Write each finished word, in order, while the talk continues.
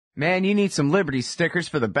Man, you need some Liberty stickers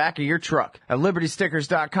for the back of your truck. At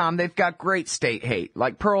LibertyStickers.com, they've got great state hate,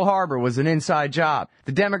 like Pearl Harbor was an inside job.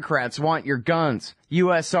 The Democrats want your guns.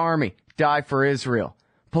 U.S. Army, die for Israel.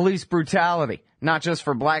 Police brutality, not just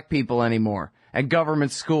for black people anymore. And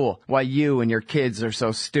government school, why you and your kids are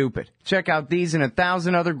so stupid. Check out these and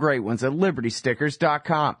 1,000 other great ones at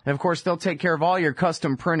LibertyStickers.com. And of course, they'll take care of all your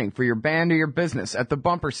custom printing for your band or your business at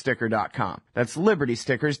TheBumperSticker.com. That's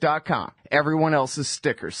LibertyStickers.com. Everyone else's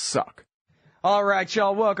stickers suck. All right,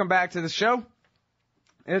 y'all, welcome back to the show.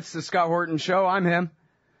 It's the Scott Horton Show. I'm him.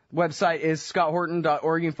 Website is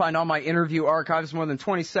scotthorton.org. You can find all my interview archives, more than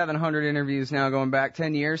 2,700 interviews now going back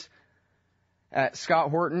 10 years, at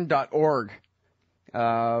scotthorton.org.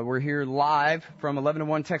 We're here live from 11 to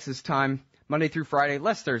 1 Texas time, Monday through Friday,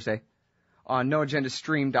 less Thursday, on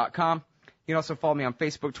noagendastream.com. You can also follow me on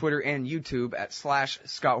Facebook, Twitter, and YouTube at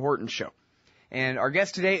 /Scott Horton Show. And our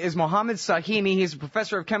guest today is Mohammed Sahimi. He's a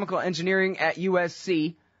professor of chemical engineering at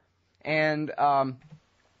USC. And, of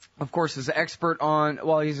course, is an expert on,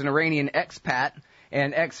 well, he's an Iranian expat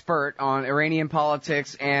and expert on Iranian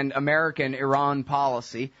politics and American Iran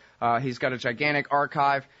policy. He's got a gigantic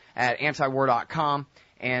archive at antiwar.com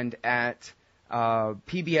and at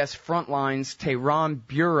PBS Frontline's Tehran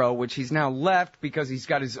Bureau, which he's now left because he's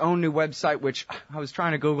got his own new website, which I was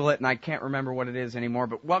trying to Google it and I can't remember what it is anymore.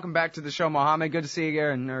 But welcome back to the show, Mohammed. Good to see you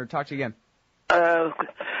again, or talk to you again.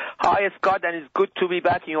 Hi, Scott, and it's good to be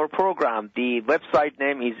back in your program. The website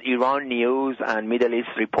name is Iran News and Middle East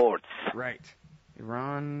Reports. Right.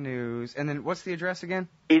 Iran News. And then what's the address again?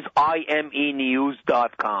 It's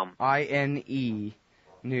imenews.com. INE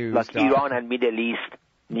News. Like Iran and Middle East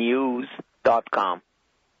News.com.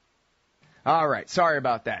 All right. Sorry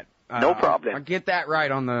about that. No problem. I'll get that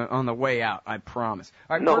right on the way out, I promise.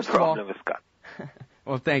 All right, no first problem, of all, Scott.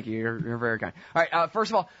 Well, thank you. You're very kind. All right.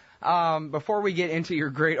 First of all, before we get into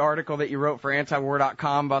your great article that you wrote for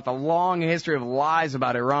antiwar.com about the long history of lies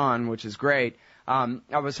about Iran, which is great, I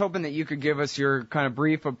was hoping that you could give us your kind of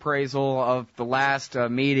brief appraisal of the last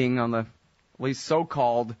meeting on the at least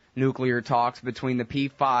so-called nuclear talks between the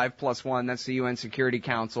P5+1, that's the UN Security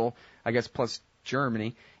Council, I guess plus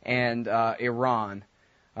Germany, and Iran,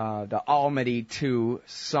 the Almaty II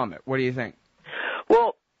summit. What do you think?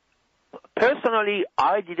 Well, personally,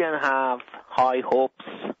 I didn't have high hopes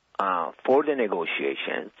for the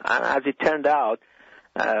negotiations. And as it turned out,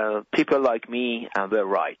 people like me were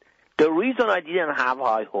right. The reason I didn't have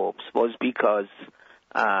high hopes was because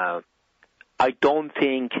I don't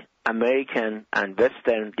think American and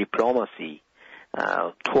Western diplomacy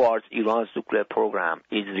towards Iran's nuclear program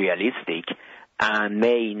is realistic and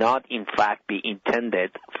may not, in fact, be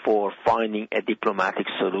intended for finding a diplomatic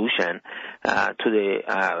solution to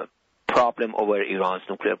the problem over Iran's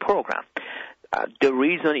nuclear program. The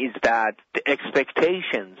reason is that the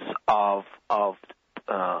expectations of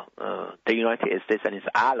the United States and its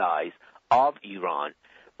allies of Iran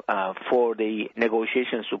for the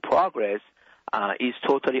negotiations to progress is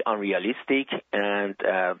totally unrealistic and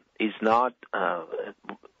is not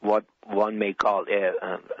what one may call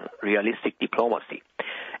a realistic diplomacy.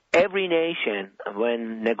 Every nation,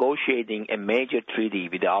 when negotiating a major treaty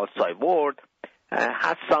with the outside world,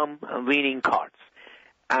 has some winning cards.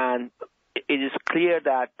 And it is clear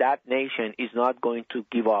that that nation is not going to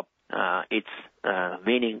give up its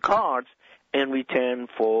winning cards in return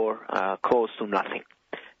for close to nothing.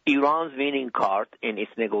 Iran's winning card in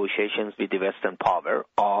its negotiations with the Western power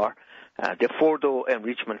are the Fordo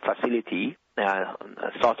enrichment facility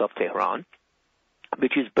south of Tehran,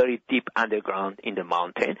 which is buried deep underground in the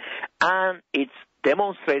mountain, and its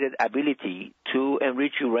demonstrated ability to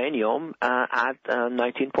enrich uranium at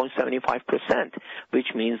 19.75%, which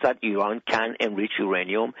means that Iran can enrich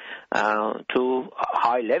uranium to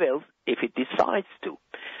high levels if it decides to.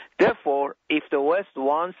 Therefore, if the West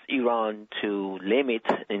wants Iran to limit,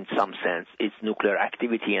 in some sense, its nuclear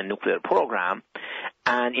activity and nuclear program,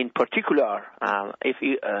 and in particular, if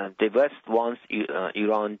the West wants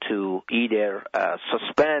Iran to either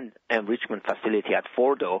suspend enrichment facility at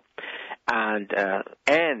Fordo and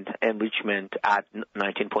end enrichment at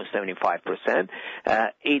 19.75%,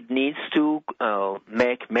 it needs to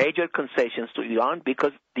make major concessions to Iran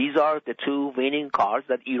because these are the two winning cards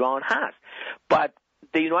that Iran has. But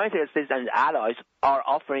the United States and its allies are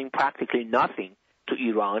offering practically nothing to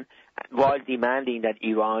Iran while demanding that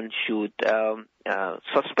Iran should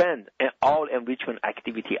suspend all enrichment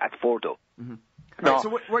activity at Fordo. Mm-hmm. Now, right, so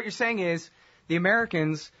what you're saying is the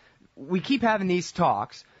Americans, we keep having these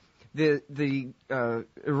talks. the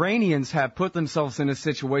Iranians have put themselves in a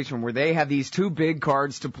situation where they have these two big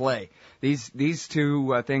cards to play. These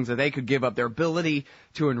two things that they could give up, their ability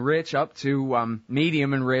to enrich up to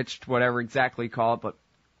medium enriched, whatever exactly call it, but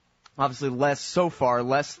obviously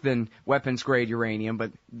less than weapons-grade uranium,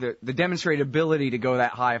 but the demonstrated ability to go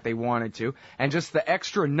that high if they wanted to, and just the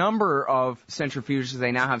extra number of centrifuges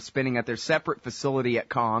they now have spinning at their separate facility at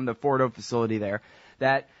COM, the Fordo facility there,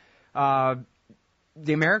 that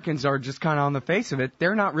the Americans are just kind of on the face of it.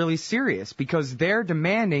 They're not really serious because they're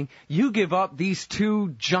demanding you give up these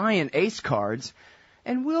two giant ace cards,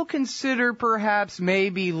 and we'll consider perhaps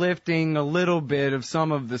maybe lifting a little bit of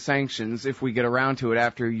some of the sanctions if we get around to it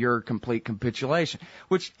after your complete capitulation,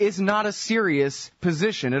 which is not a serious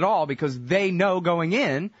position at all because they know going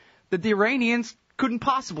in that the Iranians couldn't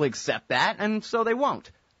possibly accept that, and so they won't.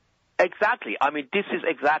 Exactly. I mean, this is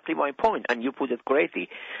exactly my point, and you put it greatly.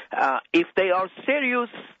 If they are serious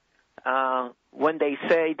when they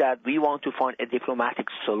say that we want to find a diplomatic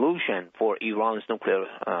solution for Iran's nuclear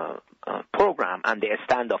program and they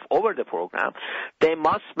stand off over the program, they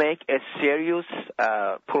must make a serious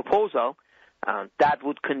proposal that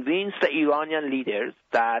would convince the Iranian leaders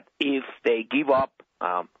that if they give up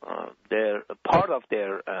their part of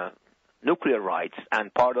their nuclear rights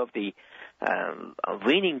and part of the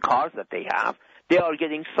winning cards that they have, they are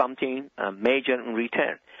getting something major in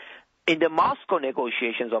return. In the Moscow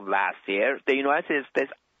negotiations of last year, the United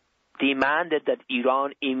States demanded that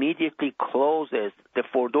Iran immediately closes the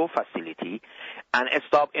Fordo facility and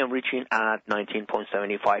stop enriching at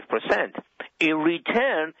 19.75%. In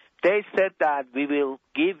return, they said that we will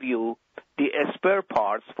give you the spare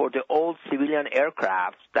parts for the old civilian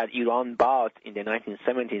aircraft that Iran bought in the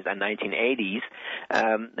 1970s and 1980s,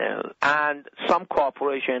 and some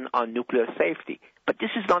cooperation on nuclear safety. But this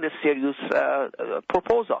is not a serious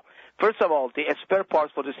proposal. First of all, the spare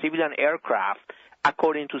parts for the civilian aircraft,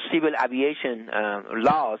 according to civil aviation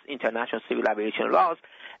laws, international civil aviation laws,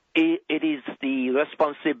 it is the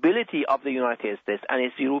responsibility of the United States and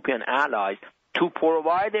its European allies to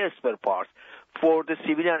provide the spare parts for the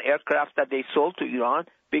civilian aircraft that they sold to Iran,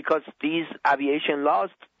 because these aviation laws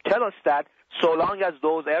tell us that so long as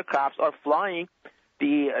those aircrafts are flying,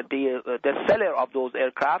 the seller of those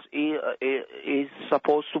aircraft is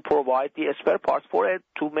supposed to provide the spare parts for it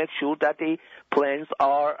to make sure that the planes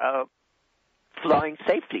are flying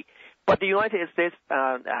safely. But the United States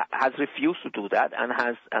has refused to do that and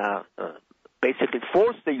has basically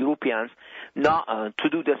forced the Europeans not to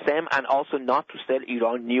do the same and also not to sell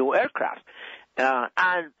Iran new aircraft.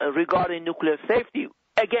 And regarding nuclear safety,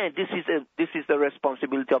 again, this is the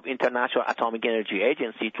responsibility of International Atomic Energy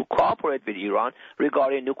Agency to cooperate with Iran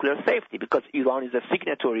regarding nuclear safety, because Iran is a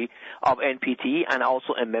signatory of NPT and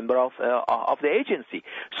also a member of the agency.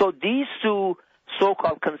 So these two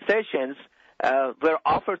so-called concessions were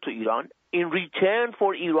offered to Iran in return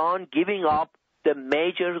for Iran giving up the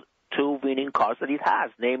major two winning cards that it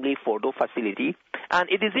has, namely Fordo facility. And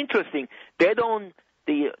it is interesting, they don't.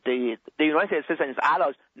 The United States and its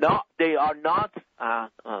allies, they are not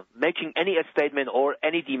making any statement or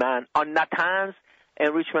any demand on Natanz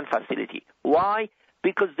enrichment facility. Why?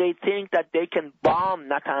 Because they think that they can bomb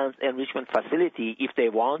Natanz enrichment facility if they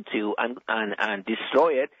want to and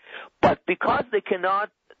destroy it. But because they cannot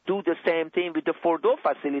do the same thing with the Fordo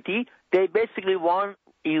facility, they basically want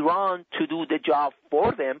Iran to do the job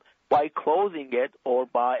for them by closing it or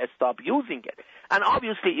by stop using it. And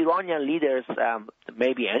obviously Iranian leaders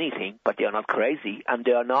may be anything, but they are not crazy, and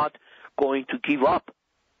they are not going to give up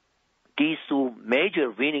these two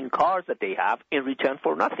major winning cards that they have in return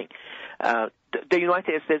for nothing. The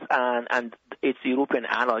United States and its European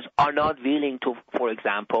allies are not willing to, for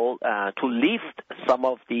example, to lift some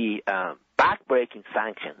of the backbreaking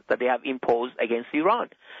sanctions that they have imposed against Iran.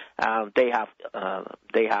 They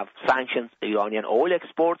have sanctioned Iranian oil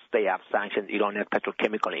exports. They have sanctioned Iranian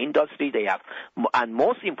petrochemical industry. They have, and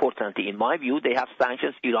most importantly, in my view, they have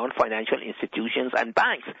sanctioned Iran financial institutions and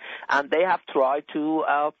banks. And they have tried to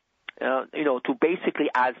to basically,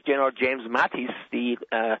 as General James Mattis, the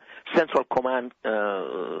Central Command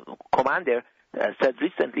commander, said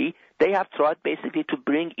recently, they have tried basically to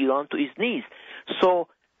bring Iran to its knees. So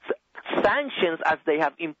sanctions, as they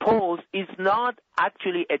have imposed, is not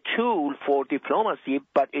actually a tool for diplomacy,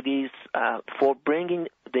 but it is for bringing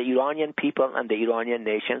the Iranian people and the Iranian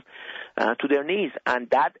nations to their knees, and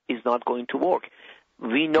that is not going to work.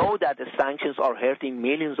 We know that the sanctions are hurting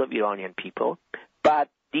millions of Iranian people, but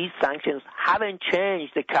these sanctions haven't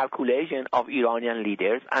changed the calculation of Iranian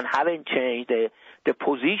leaders and haven't changed the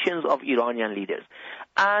positions of Iranian leaders.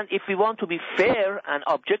 And if we want to be fair and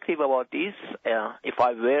objective about this, if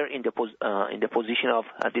I were in the position of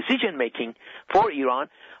decision making for Iran,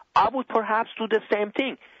 I would perhaps do the same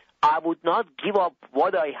thing. I would not give up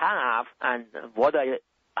what I have and what I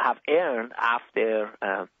have earned after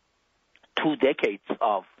 2 decades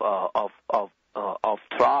of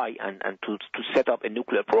try and to set up a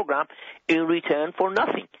nuclear program in return for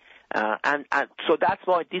nothing. And so that's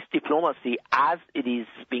why this diplomacy, as it is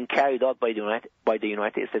being carried out by the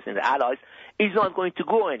United States and the allies, is not going to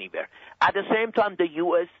go anywhere. At the same time, the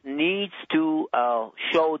U.S. needs to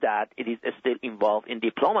show that it is still involved in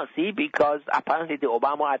diplomacy, because apparently the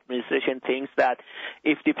Obama administration thinks that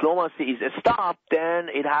if diplomacy is stopped, then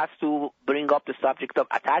it has to bring up the subject of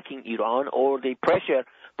attacking Iran, or the pressure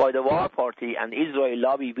by the war party and Israeli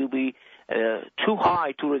lobby will be too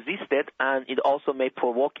high to resist it, and it also may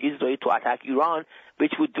provoke Israel to attack Iran,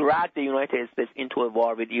 which would drag the United States into a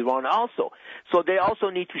war with Iran also. So they also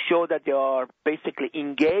need to show that they are basically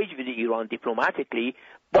engaged with Iran diplomatically,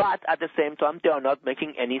 but at the same time they are not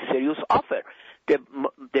making any serious offer.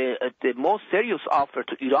 The most serious offer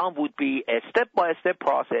to Iran would be a step-by-step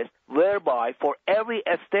process whereby for every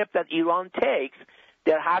step that Iran takes,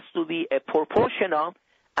 there has to be a proportional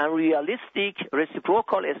and realistic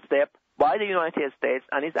reciprocal step by the United States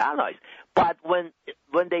and its allies. But when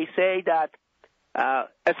they say that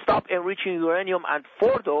stop enriching uranium and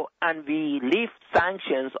Fordo, and we lift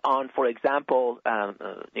sanctions on, for example,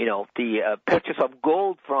 the purchase of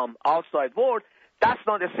gold from outside world, that's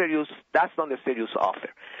not a serious offer.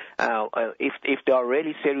 If they are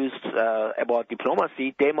really serious about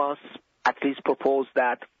diplomacy, they must at least propose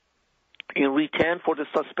that in return for the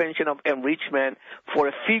suspension of enrichment for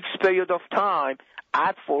a fixed period of time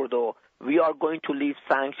at Fordo, we are going to leave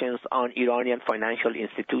sanctions on Iranian financial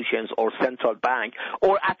institutions or central bank,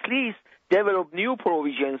 or at least develop new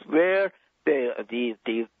provisions where the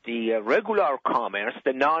regular commerce,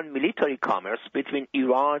 the non-military commerce between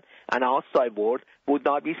Iran and outside world would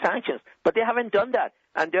not be sanctions. But they haven't done that.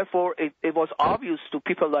 And therefore, it was obvious to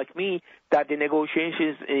people like me that the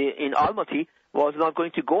negotiations in Almaty was not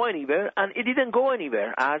going to go anywhere, and it didn't go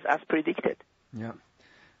anywhere as predicted. Yeah.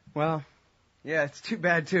 Well, yeah, it's too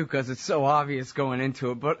bad, too, because it's so obvious going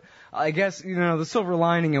into it. But I guess, the silver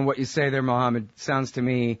lining in what you say there, Mohammed, sounds to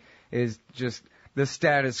me is just the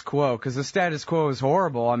status quo, because the status quo is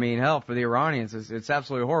horrible. I mean, hell, for the Iranians, it's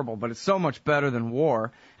absolutely horrible, but it's so much better than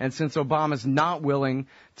war. And since Obama's not willing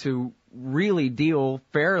to really deal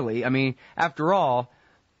fairly, I mean, after all,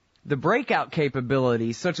 the breakout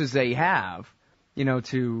capability, such as they have,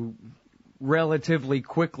 to relatively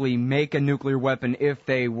quickly make a nuclear weapon if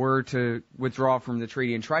they were to withdraw from the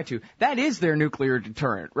treaty and try to, that is their nuclear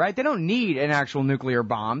deterrent, right? They don't need an actual nuclear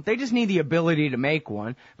bomb. They just need the ability to make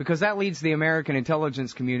one, because that leads the American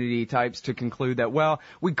intelligence community types to conclude that, well,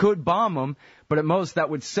 we could bomb them, but at most that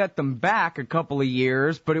would set them back a couple of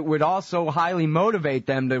years, but it would also highly motivate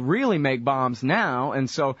them to really make bombs now, and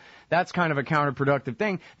so that's kind of a counterproductive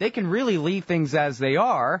thing. They can really leave things as they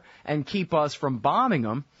are and keep us from bombing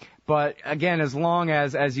them. But again, as long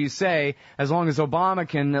as you say, as long as Obama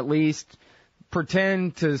can at least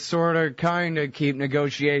pretend to sort of kind of keep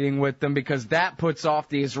negotiating with them, because that puts off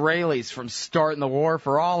the Israelis from starting the war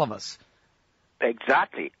for all of us.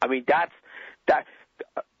 Exactly. I mean, that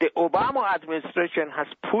the Obama administration has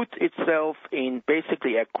put itself in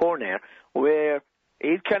basically a corner where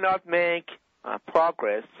it cannot make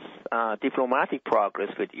diplomatic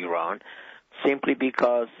progress with Iran, simply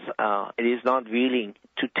because it is not willing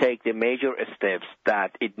to take the major steps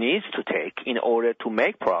that it needs to take in order to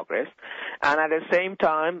make progress. And at the same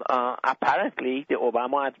time, apparently, the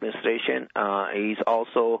Obama administration is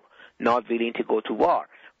also not willing to go to war.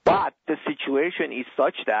 But the situation is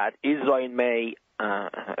such that Israel may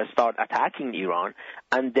start attacking Iran,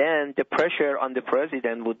 and then the pressure on the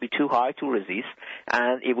president would be too high to resist,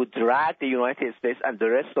 and it would drag the United States and the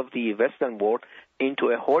rest of the Western world into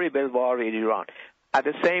a horrible war with Iran. At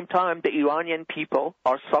the same time, the Iranian people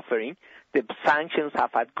are suffering. The sanctions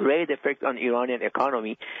have had great effect on Iranian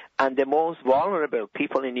economy, and the most vulnerable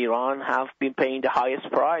people in Iran have been paying the highest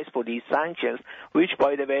price for these sanctions, which,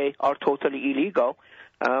 by the way, are totally illegal.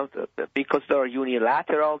 Because they are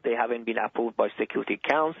unilateral, they haven't been approved by Security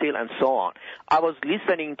Council, and so on. I was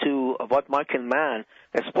listening to what Michael Mann,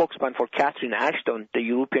 a spokesman for Catherine Ashton, the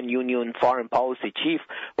European Union foreign policy chief,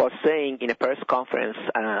 was saying in a press conference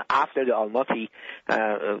after the Almaty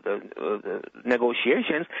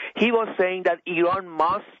negotiations. He was saying that Iran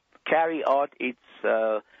must carry out its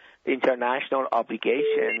international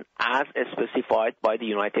obligation as specified by the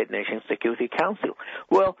United Nations Security Council.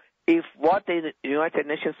 Well, if what the United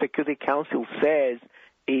Nations Security Council says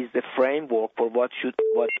is the framework for what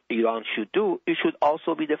Iran should do, it should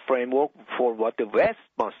also be the framework for what the West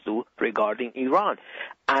must do regarding Iran.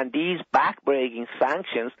 And these backbreaking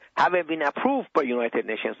sanctions haven't been approved by United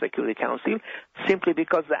Nations Security Council simply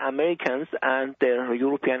because the Americans and their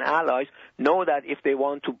European allies know that if they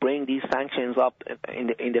want to bring these sanctions up in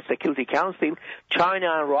the Security Council,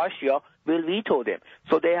 China and Russia will veto them.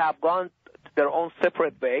 So they have gone their own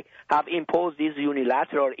separate way, have imposed these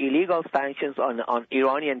unilateral illegal sanctions on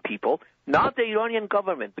Iranian people, not the Iranian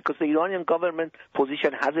government, because the Iranian government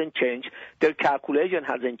position hasn't changed, their calculation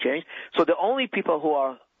hasn't changed. So the only people who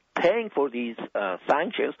are paying for these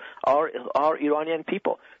sanctions are Iranian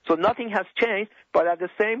people. So nothing has changed, but at the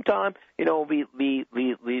same time,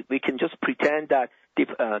 we can just pretend that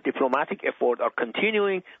diplomatic efforts are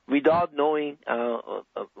continuing without knowing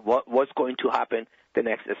what's going to happen the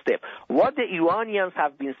next step. What the Iranians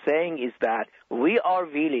have been saying is that we are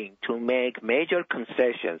willing to make major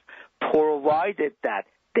concessions provided that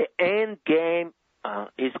the end game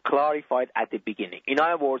is clarified at the beginning. In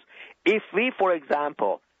other words, if we, for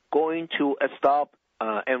example, going to stop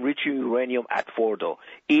enriching uranium at Fordo,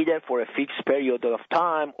 either for a fixed period of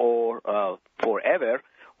time or forever,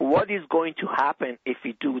 what is going to happen if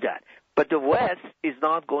we do that? But the West is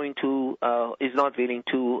not willing to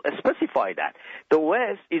specify that. The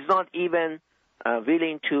West is not even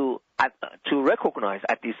willing to recognize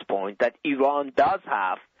at this point that Iran does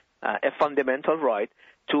have a fundamental right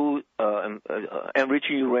to enrich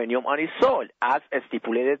uranium on its soil, as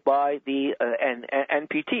stipulated by the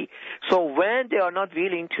NPT. So when they are not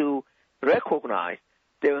willing to recognize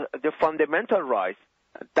the fundamental rights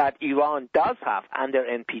that Iran does have under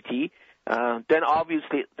NPT, then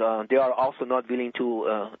obviously they are also not willing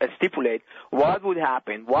to stipulate what would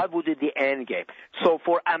happen, what would be the end game. So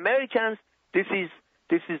for Americans, this is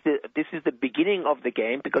the beginning of the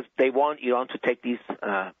game because they want Iran to take these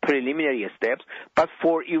preliminary steps. But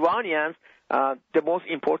for Iranians, the most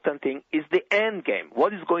important thing is the end game.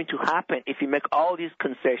 What is going to happen if we make all these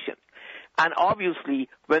concessions? And obviously,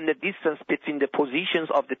 when the distance between the positions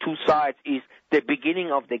of the two sides is the beginning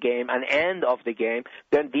of the game and end of the game,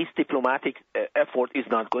 then this diplomatic effort is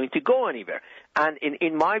not going to go anywhere. And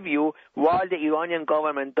in my view, while the Iranian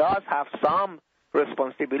government does have some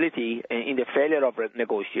responsibility in the failure of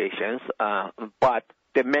negotiations, but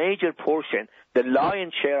the major portion, the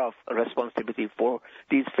lion's share of responsibility for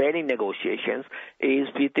these failing negotiations is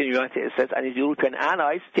with the United States and its European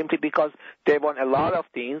allies, simply because they want a lot of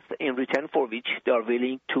things in return for which they are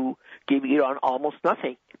willing to give Iran almost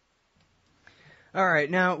nothing. All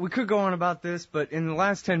right, now we could go on about this, but in the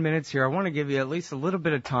last 10 minutes here, I want to give you at least a little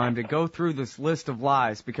bit of time to go through this list of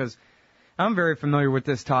lies, because I'm very familiar with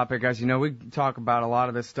this topic. As you know, we talk about a lot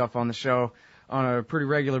of this stuff on the show on a pretty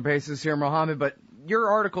regular basis here, Mohammed, but your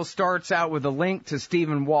article starts out with a link to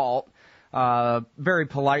Stephen Walt, very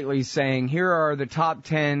politely saying, here are the top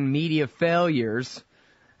 10 media failures,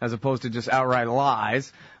 as opposed to just outright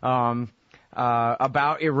lies,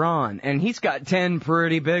 about Iran. And he's got 10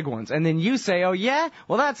 pretty big ones. And then you say, oh yeah?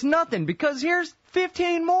 Well, that's nothing, because here's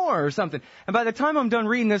 15 more or something. And by the time I'm done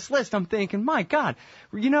reading this list, I'm thinking, my God,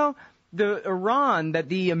 the Iran that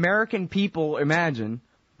the American people imagine,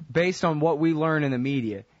 based on what we learn in the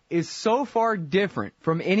media, is so far different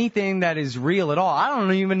from anything that is real at all. I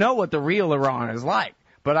don't even know what the real Iran is like.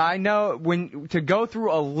 But I know to go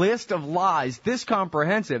through a list of lies this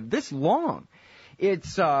comprehensive, this long, it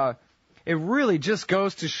really just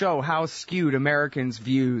goes to show how skewed Americans'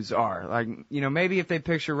 views are. Like, maybe if they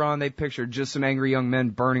picture Iran, they picture just some angry young men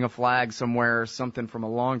burning a flag somewhere or something from a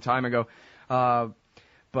long time ago.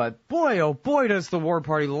 But boy, oh boy, does the war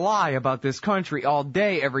party lie about this country all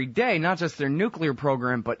day, every day, not just their nuclear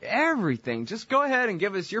program, but everything. Just go ahead and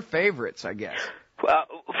give us your favorites, I guess.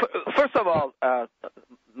 First of all,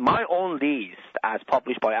 my own list, as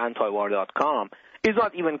published by antiwar.com, is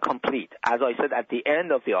not even complete. As I said at the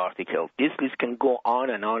end of the article, this list can go on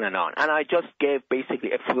and on and on. And I just gave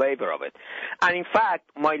basically a flavor of it. And in fact,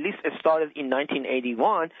 my list started in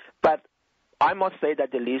 1981, but I must say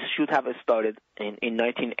that the list should have started in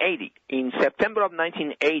 1980. In September of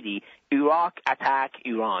 1980, Iraq attacked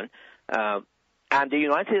Iran, and the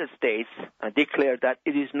United States declared that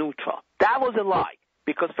it is neutral. That was a lie,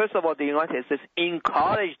 because first of all, the United States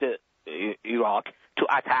encouraged Iraq to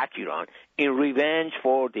attack Iran in revenge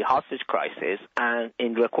for the hostage crisis and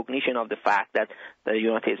in recognition of the fact that the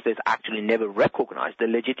United States actually never recognized the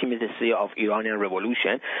legitimacy of Iranian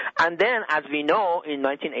revolution. And then, as we know, in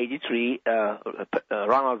 1983,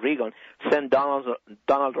 Ronald Reagan sent Donald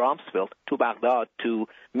Rumsfeld to Baghdad to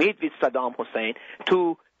meet with Saddam Hussein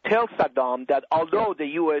to tell Saddam that although the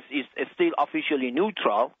U.S. is still officially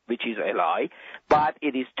neutral, which is a lie, but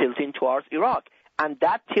it is tilting towards Iraq. And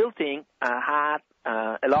that tilting had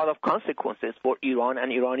a lot of consequences for Iran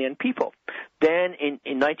and Iranian people. Then in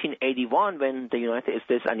 1981, when the United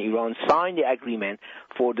States and Iran signed the agreement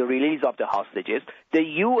for the release of the hostages, the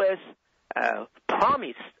U.S.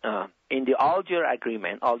 Promised in the Algiers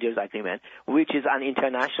agreement, which is an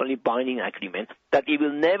internationally binding agreement, that it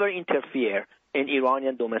will never interfere in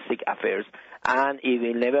Iranian domestic affairs and it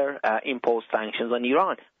will never impose sanctions on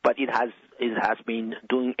Iran. But it has been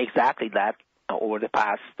doing exactly that over the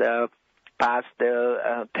past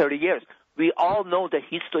 30 years. We all know the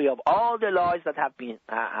history of all the lies that have been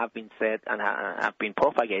said and have been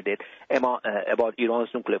propagated about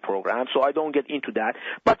Iran's nuclear program. So I don't get into that.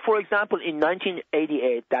 But for example, in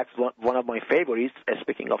 1988, that's one of my favorites.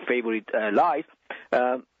 Speaking of favorite lies.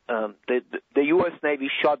 The U.S. Navy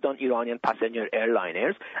shot down Iranian passenger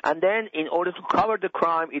airliners, and then in order to cover the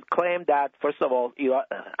crime, it claimed that, first of all,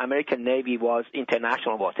 American Navy was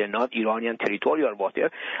international water, not Iranian territorial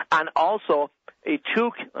water, and also it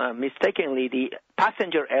took mistakenly the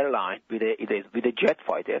passenger airline with a jet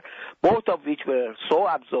fighter, both of which were so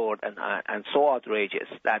absurd and so outrageous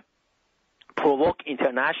that provoke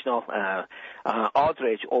international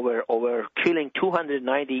outrage over killing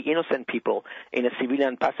 290 innocent people in a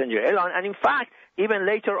civilian passenger airline. And in fact, even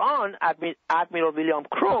later on, Admiral William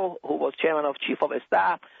Crowe, who was chairman of Chief of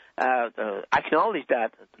Staff, acknowledged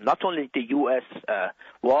that not only the U.S.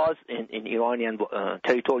 was in Iranian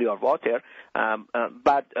territorial water,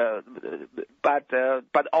 but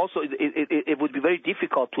also it would be very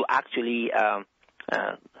difficult to actually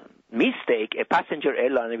mistake a passenger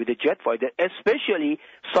airliner with a jet fighter, especially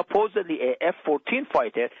supposedly a F-14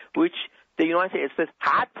 fighter, which the United States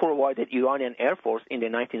had provided Iranian Air Force in the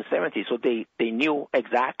 1970s, so they knew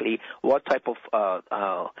exactly what type of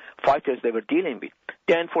fighters they were dealing with.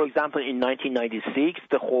 Then, for example, in 1996,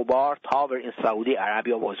 the Khobar Tower in Saudi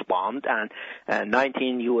Arabia was bombed, and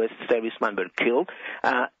 19 U.S. servicemen were killed.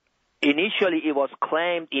 Initially, it was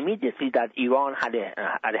claimed immediately that Iran had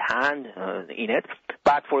a hand in it.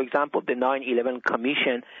 But, for example, the 9/11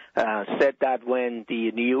 Commission said that when the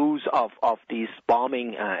news of this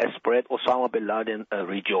bombing spread, Osama bin Laden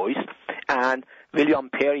rejoiced. And William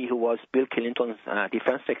Perry, who was Bill Clinton's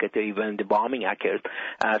defense secretary when the bombing occurred,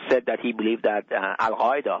 said that he believed that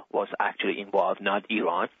Al-Qaeda was actually involved, not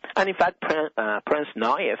Iran. And, in fact, Prince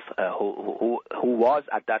Naif, who was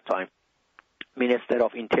at that time Minister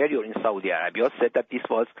of Interior in Saudi Arabia, said that this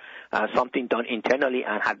was something done internally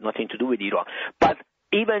and had nothing to do with Iran. But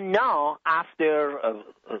even now, after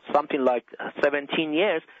something like 17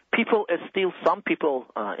 years, some people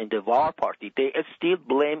in the war party, they still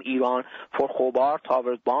blame Iran for Khobar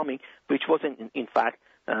Towers bombing, which wasn't, in fact,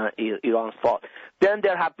 Iran's fault. Then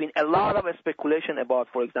there have been a lot of speculation about,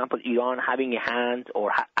 for example, Iran having a hand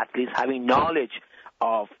or at least having knowledge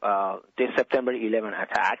of the September 11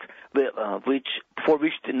 attacks, for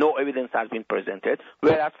which no evidence has been presented,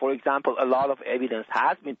 whereas, for example, a lot of evidence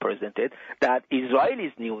has been presented that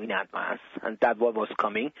Israelis knew in advance and that what was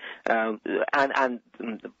coming,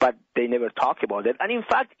 but they never talk about it. And in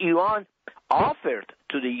fact, Iran offered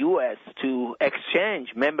to the U.S. to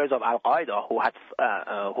exchange members of Al-Qaeda who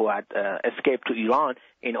had escaped to Iran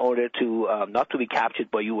in order to not to be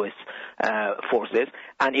captured by U.S. Forces,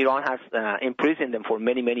 and Iran has imprisoned them for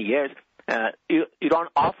many, many years. Iran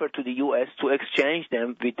offered to the U.S. to exchange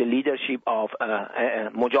them with the leadership of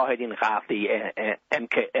Mujahideen Ghafli,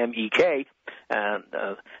 MEK,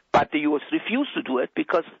 but the U.S. refused to do it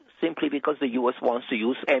simply because the U.S. wants to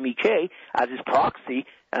use MEK as its proxy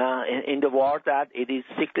in the war that it is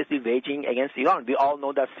secretly waging against Iran. We all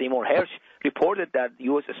know that Seymour Hersh reported that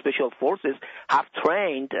U.S. Special Forces have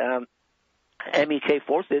trained MEK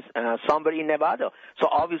forces somewhere in Nevada. So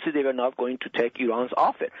obviously they were not going to take Iran's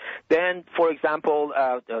offer. Then, for example,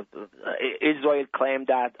 Israel claimed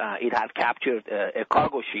that it had captured a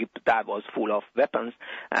cargo ship that was full of weapons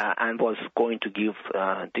and was going to give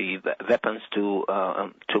the weapons to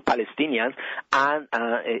Palestinians, and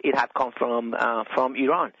it had come from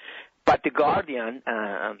Iran. But The Guardian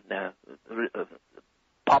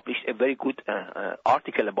published a very good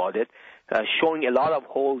article about it, showing a lot of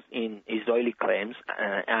holes in Israeli claims,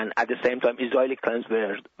 and at the same time, Israeli claims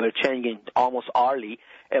were changing almost hourly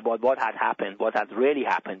about what had happened, what had really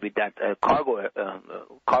happened with that cargo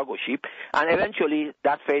ship, and eventually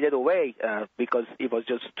that faded away because it was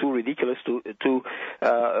just too ridiculous to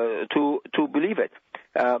believe it.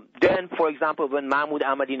 Then, for example, when Mahmoud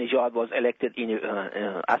Ahmadinejad was elected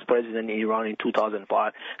as president in Iran in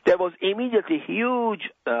 2005, there was immediately huge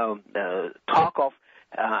talk of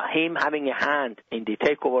him having a hand in the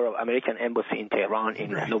takeover of American embassy in Tehran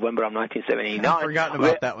in November of 1979. I've forgotten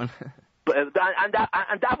about that one. And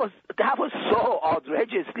that was so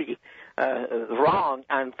outrageously wrong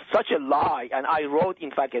and such a lie. And I wrote,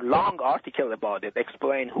 in fact, a long article about it,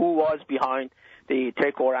 explain who was behind the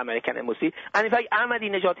takeover American embassy. And in fact,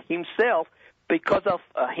 Ahmadinejad himself, because of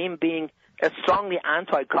him being a strongly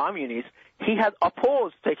anti-communist, he had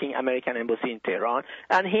opposed taking American embassy in Tehran,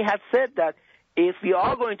 and he had said that if we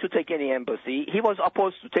are going to take any embassy, he was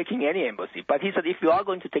opposed to taking any embassy, but he said if we are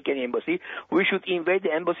going to take any embassy, we should invade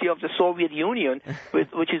the embassy of the Soviet Union,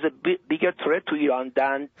 which is a bigger threat to Iran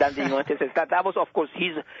than the United States. That was, of course,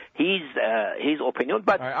 his opinion.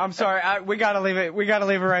 But all right, I'm sorry, we gotta leave it. We gotta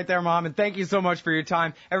leave it right there, Mohammed. Thank you so much for your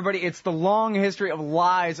time, everybody. It's The Long History of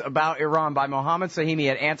Lies About Iran by Mohammed Sahimi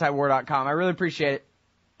at antiwar.com. I really appreciate it.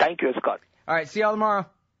 Thank you, Scott. All right, see y'all tomorrow.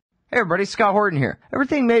 Hey everybody, Scott Horton here. Ever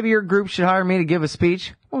think maybe your group should hire me to give a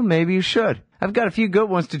speech? Well, maybe you should. I've got a few good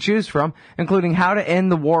ones to choose from, including how to end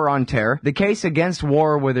the war on terror, the case against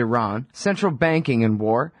war with Iran, central banking in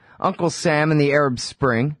war, Uncle Sam and the Arab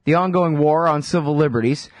Spring, the ongoing war on civil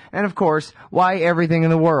liberties, and of course, why everything in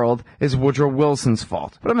the world is Woodrow Wilson's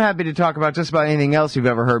fault. But I'm happy to talk about just about anything else you've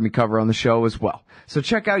ever heard me cover on the show as well. So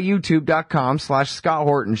check out youtube.com/Scott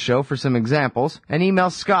Horton Show for some examples, and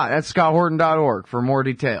email Scott at scotthorton.org for more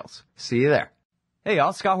details. See you there. Hey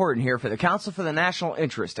y'all, Scott Horton here for the Council for the National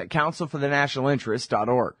Interest at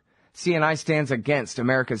councilforthenationalinterest.org. CNI stands against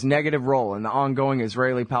America's negative role in the ongoing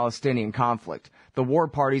Israeli-Palestinian conflict, the war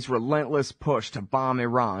party's relentless push to bomb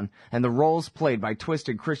Iran, and the roles played by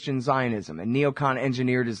twisted Christian Zionism and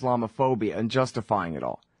neocon-engineered Islamophobia in justifying it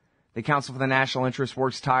all. The Council for the National Interest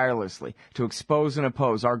works tirelessly to expose and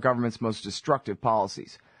oppose our government's most destructive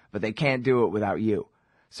policies, but they can't do it without you.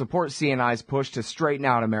 Support CNI's push to straighten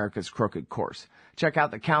out America's crooked course. Check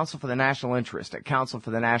out the Council for the National Interest at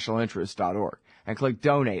councilforthenationalinterest.org and click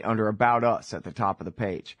Donate under About Us at the top of the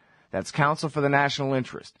page. That's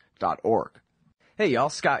councilforthenationalinterest.org. Hey y'all,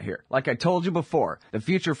 Scott here. Like I told you before, the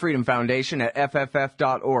Future Freedom Foundation at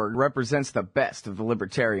FFF.org represents the best of the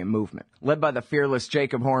libertarian movement. Led by the fearless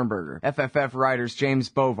Jacob Hornberger, FFF writers James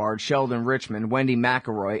Bovard, Sheldon Richman, Wendy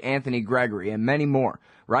McElroy, Anthony Gregory, and many more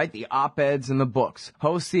write the op-eds and the books,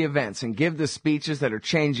 host the events, and give the speeches that are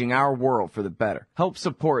changing our world for the better. Help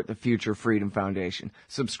support the Future Freedom Foundation.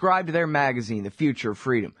 Subscribe to their magazine, The Future of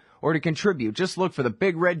Freedom. Or to contribute, just look for the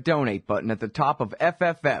big red donate button at the top of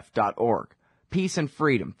FFF.org. Peace and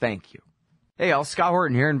freedom. Thank you. Hey y'all, Scott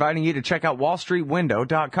Horton here, inviting you to check out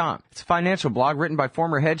wallstreetwindow.com. It's a financial blog written by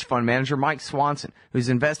former hedge fund manager Mike Swanson, who's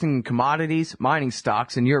investing in commodities, mining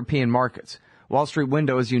stocks, and European markets. Wall Street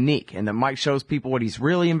Window is unique in that Mike shows people what he's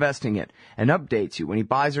really investing in and updates you when he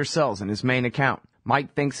buys or sells in his main account.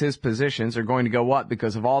 Mike thinks his positions are going to go up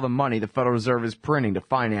because of all the money the Federal Reserve is printing to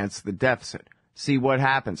finance the deficit. See what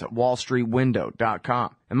happens at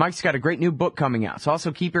wallstreetwindow.com. And Mike's got a great new book coming out, so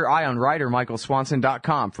also keep your eye on writer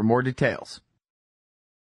MichaelSwanson.com for more details.